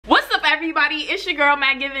everybody, it's your girl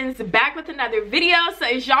MADGIVENS back with another video. So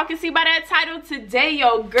as y'all can see by that title, today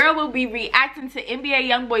your girl will be reacting to NBA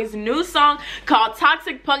Youngboy's new song called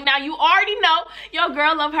Toxic Punk. Now you already know your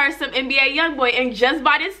girl love her some NBA Youngboy, and just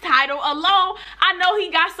by this title alone I know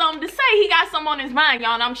he got something to say. He got something on his mind,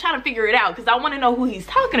 y'all, and I'm trying to figure it out because I want to know who he's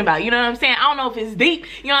talking about. You know what I'm saying? I don't know if it's deep,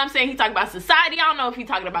 you know what I'm saying? He talking about society. I don't know if he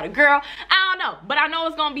talking about a girl. I don't know, but I know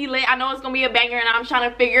it's gonna be lit. I know it's gonna be a banger, and I'm trying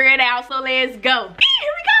to figure it out. So let's go. Here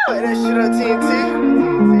we go. Play that shit on TNT.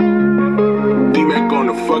 D-Mac on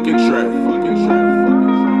the fucking track.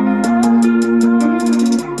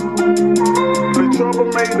 The trouble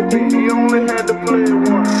made the beat, he only had to play it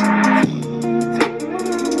once.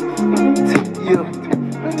 Yeah.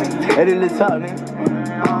 Hey, let's talk, nigga.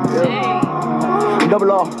 Yeah.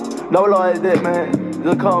 Double R is that, man.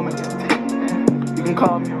 Just call me. You can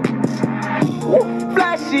call me. Woo.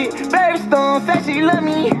 Fly shit, baby stone, say she love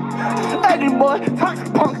me. Ugly boy,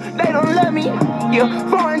 toxic punk, they don't love me. Yeah,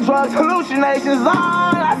 foreign drugs, hallucinations, all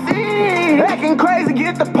I see. Acting crazy,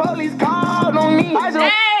 get the police called on me. Dang,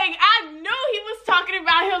 I knew he was talking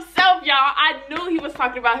about himself, y'all. I knew he was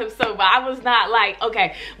talking about himself, but I was not like,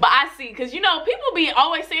 okay. But I see, because, you know, people be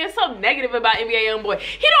always saying something negative about NBA Youngboy.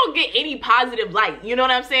 He don't get any positive light, you know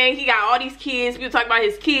what I'm saying? He got all these kids, people talking about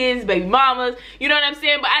his kids, baby mamas, you know what I'm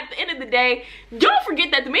saying? But at the end of the day, don't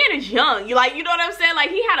forget that the man is young. You know what I'm saying? Like,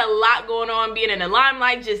 he had a lot going on, being in the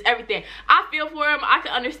limelight, just everything. I feel for him. I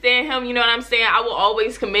can understand him, you know what I'm saying? I will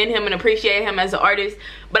always commend him and appreciate him as an artist.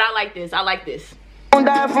 But I like this. I like this. Don't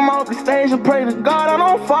die from off the stage and pray to God I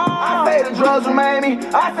don't fall. I say the drugs will make me.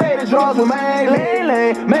 I say the drugs will make me.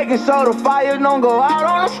 Lane, making sure the fire don't go out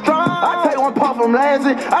on the strong. I take one puff, I'm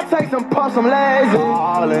lazy. I take some puffs, I'm lazy.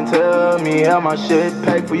 Call and tell me how my shit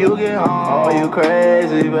paid for you get home. Oh, you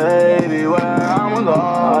crazy, baby, where I'ma go?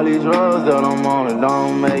 All these drugs that I'm on, it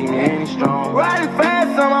don't make me any strong. Riding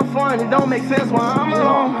fast on my phone, it don't make sense while I'm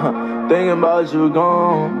alone. Thinking about you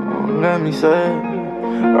gone, let me say.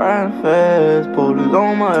 Riding fast, police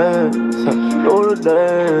on my ass. Know the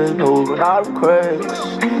days, moving out of crash.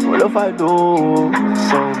 What if I do?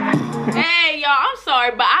 So hey y'all, I'm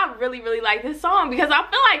sorry, but I really like this song because I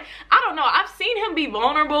feel like, I don't know, I've seen him be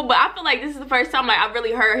vulnerable, but I feel like this is the first time like I've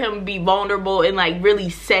really heard him be vulnerable and like really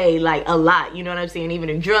say like a lot, you know what I'm saying? Even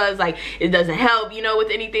in drugs, like it doesn't help, you know,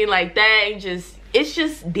 with anything like that, and just, it's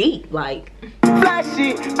just deep, like.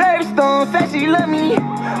 Flashy, baby stone, say she love me.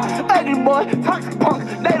 Ugly boy, toxic punk,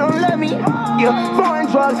 they don't love me. Yeah, foreign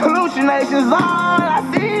drugs, hallucinations, all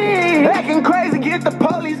I see. Acting crazy, get the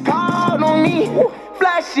police called on me.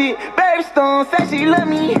 Flashy, baby stone, say she love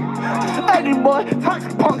me. Ugly boy,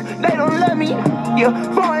 toxic punk, they don't love me.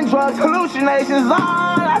 Yeah, foreign drugs, hallucinations, all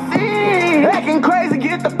I see. Acting crazy,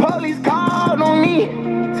 get the police called on me.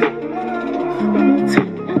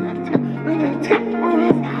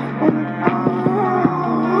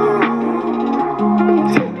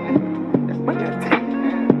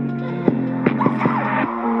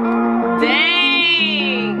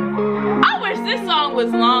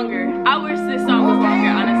 Was longer. I wish this song was longer,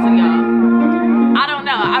 honestly, y'all. I don't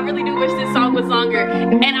know. I really do wish this song was longer.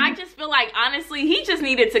 And I just feel like, honestly, he just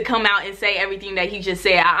needed to come out and say everything that he just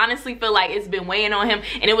said. I honestly feel like it's been weighing on him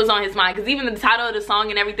and it was on his mind. Because even the title of the song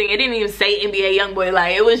and everything, it didn't even say NBA Youngboy.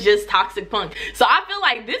 Like, it was just Toxic Punk. So I feel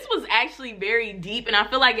like this was actually very deep. And I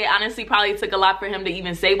feel like it honestly probably took a lot for him to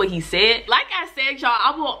even say what he said. Like I said, y'all,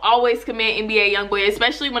 I will always commend NBA Youngboy,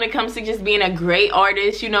 especially when it comes to just being a great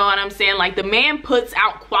artist. You know what I'm saying? Like, the man puts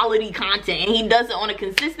out quality content and he does it on a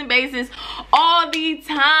consistent basis all the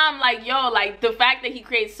time. Like, yo, like the fact that he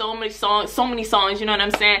creates so many songs, you know what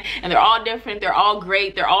I'm saying, and they're all different, they're all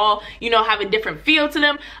great, they're all, you know, have a different feel to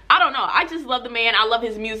them. I don't know, I just love the man. I love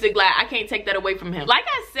his music. Like, I can't take that away from him. Like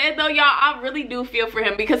I said though, y'all, I really do feel for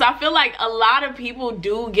him because I feel like a lot of people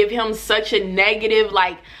do give him such a negative,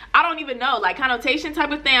 like, I don't even know, like, connotation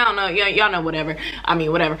type of thing. I don't know, y'all know, whatever. I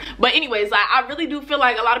mean, whatever. But anyways, like, I really do feel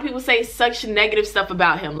like a lot of people say such negative stuff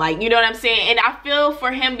about him, like, you know what I'm saying? And I feel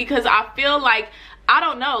for him because I feel like, I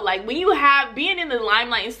don't know, like, when you have being in the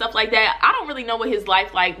limelight and stuff like that, I don't really know what his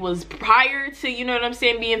life like was prior to, you know what I'm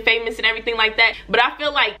saying, being famous and everything like that. But I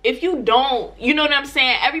feel like if you don't, you know what I'm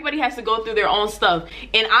saying, everybody has to go through their own stuff.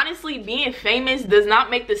 And honestly, being famous does not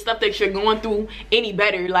make the stuff that you're going through any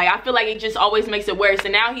better. Like, I feel like it just always makes it worse.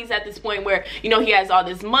 And now he's at this point where, you know, he has all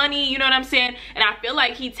this money, you know what I'm saying, and I feel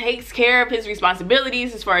like he takes care of his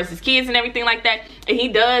responsibilities as far as his kids and everything like that. And he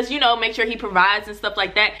does, you know, make sure he provides and stuff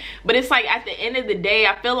like that. But it's like, at the end of the day,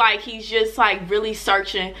 I feel like he's just like really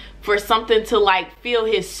searching for something to like fill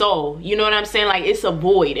his soul, you know what I'm saying? Like, it's a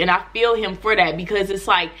void, and I feel him for that because it's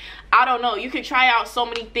like, I don't know, you could try out so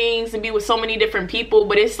many things and be with so many different people,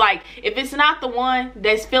 but it's like, if it's not the one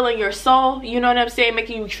that's filling your soul, you know what I'm saying,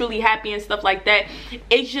 making you truly happy and stuff like that,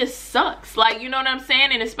 it just sucks. Like, you know what I'm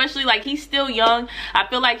saying? And especially like, he's still young. I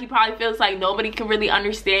feel like he probably feels like nobody can really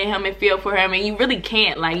understand him and feel for him, and you really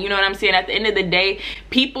can't. Like, you know what I'm saying? At the end of the day,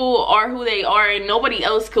 people are who they are, and nobody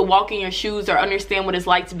else could walk in your shoes or understand what it's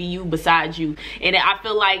like to be you besides you. And I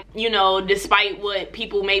feel like, you know, despite what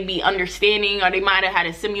people may be understanding, or they might have had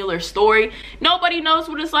a similar story, nobody knows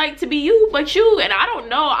what it's like to be you but you. And I don't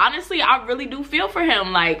know, honestly, I really do feel for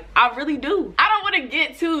him. Like, I really do. I don't want to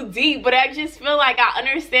get too deep, but I just feel like I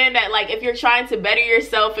understand that, like, if you're trying to better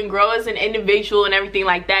yourself and grow as an individual and everything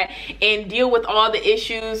like that, and deal with all the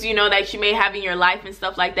issues, you know, that you may have in your life and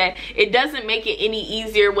stuff like that, it doesn't make it any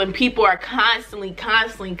easier when people are constantly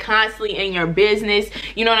in your business.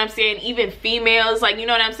 You know what I'm saying? Even females, like, you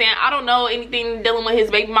know what I'm saying? I don't know anything dealing with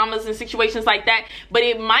his baby mamas and situations like that, but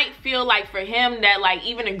it might feel like for him that, like,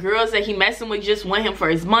 even the girls that he messing with just want him for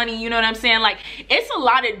his money. You know what I'm saying? Like, it's a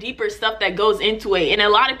lot of deeper stuff that goes into it. And a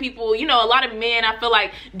lot of people, you know, a lot of men, I feel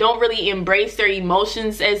like, don't really embrace their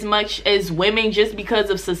emotions as much as women, just because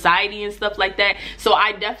of society and stuff like that. So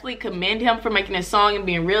I definitely commend him for making a song and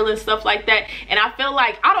being real and stuff like that. And I feel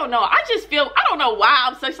like, I don't know, I just feel, I don't know why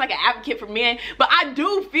I'm such like an advocate for men, but I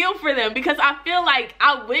do feel for them, because I feel like,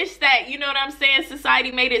 I wish that, you know what I'm saying,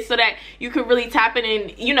 society made it so that you could really tap in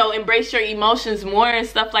and, you know, embrace your emotions more and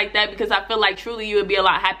stuff like that, because I feel like truly you would be a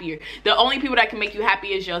lot happier. The only people that can make you happy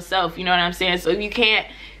is yourself, you know what I'm saying? So if you can't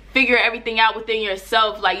figure everything out within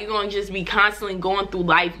yourself, like, you're gonna just be constantly going through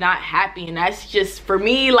life not happy, and that's just, for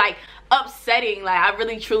me, like, upsetting. Like, I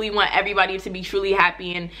really truly want everybody to be truly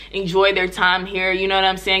happy and enjoy their time here, you know what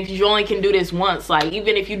I'm saying, because you only can do this once. Like,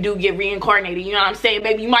 even if you do get reincarnated, you know what I'm saying,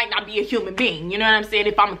 baby, you might not be a human being, you know what I'm saying?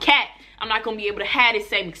 If I'm a cat, I'm not gonna be able to have the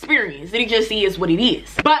same experience. It just is what it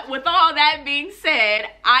is. But with all that being said,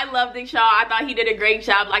 I love this, y'all. I thought he did a great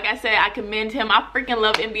job. Like I said, I commend him. I freaking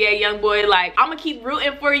love NBA Youngboy. Like, I'm gonna keep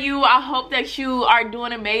rooting for you. I hope that you are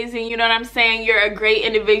doing amazing. You know what I'm saying? You're a great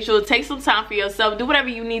individual. Take some time for yourself. Do whatever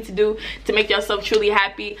you need to do to make yourself truly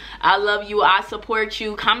happy. I love you. I support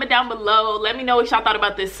you. Comment down below. Let me know what y'all thought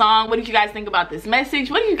about this song. What did you guys think about this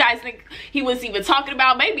message? What do you guys think he was even talking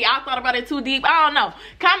about? Maybe I thought about it too deep. I don't know.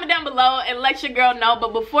 Comment down below and let your girl know.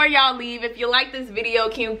 But before y'all leave, if you like this video,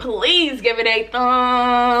 can you please give it a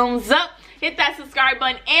thumbs up, hit that subscribe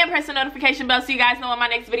button, and press the notification bell so you guys know when my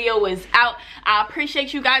next video is out. I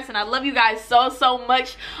appreciate you guys, and I love you guys so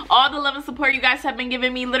much. All the love and support you guys have been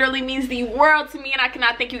giving me literally means the world to me, and I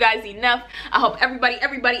cannot thank you guys enough. I hope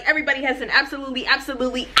everybody has an absolutely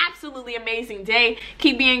amazing day.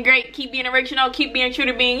 Keep being great, keep being original, keep being true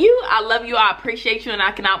to being you. I love you, I appreciate you, and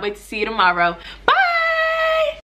I cannot wait to see you tomorrow. Bye.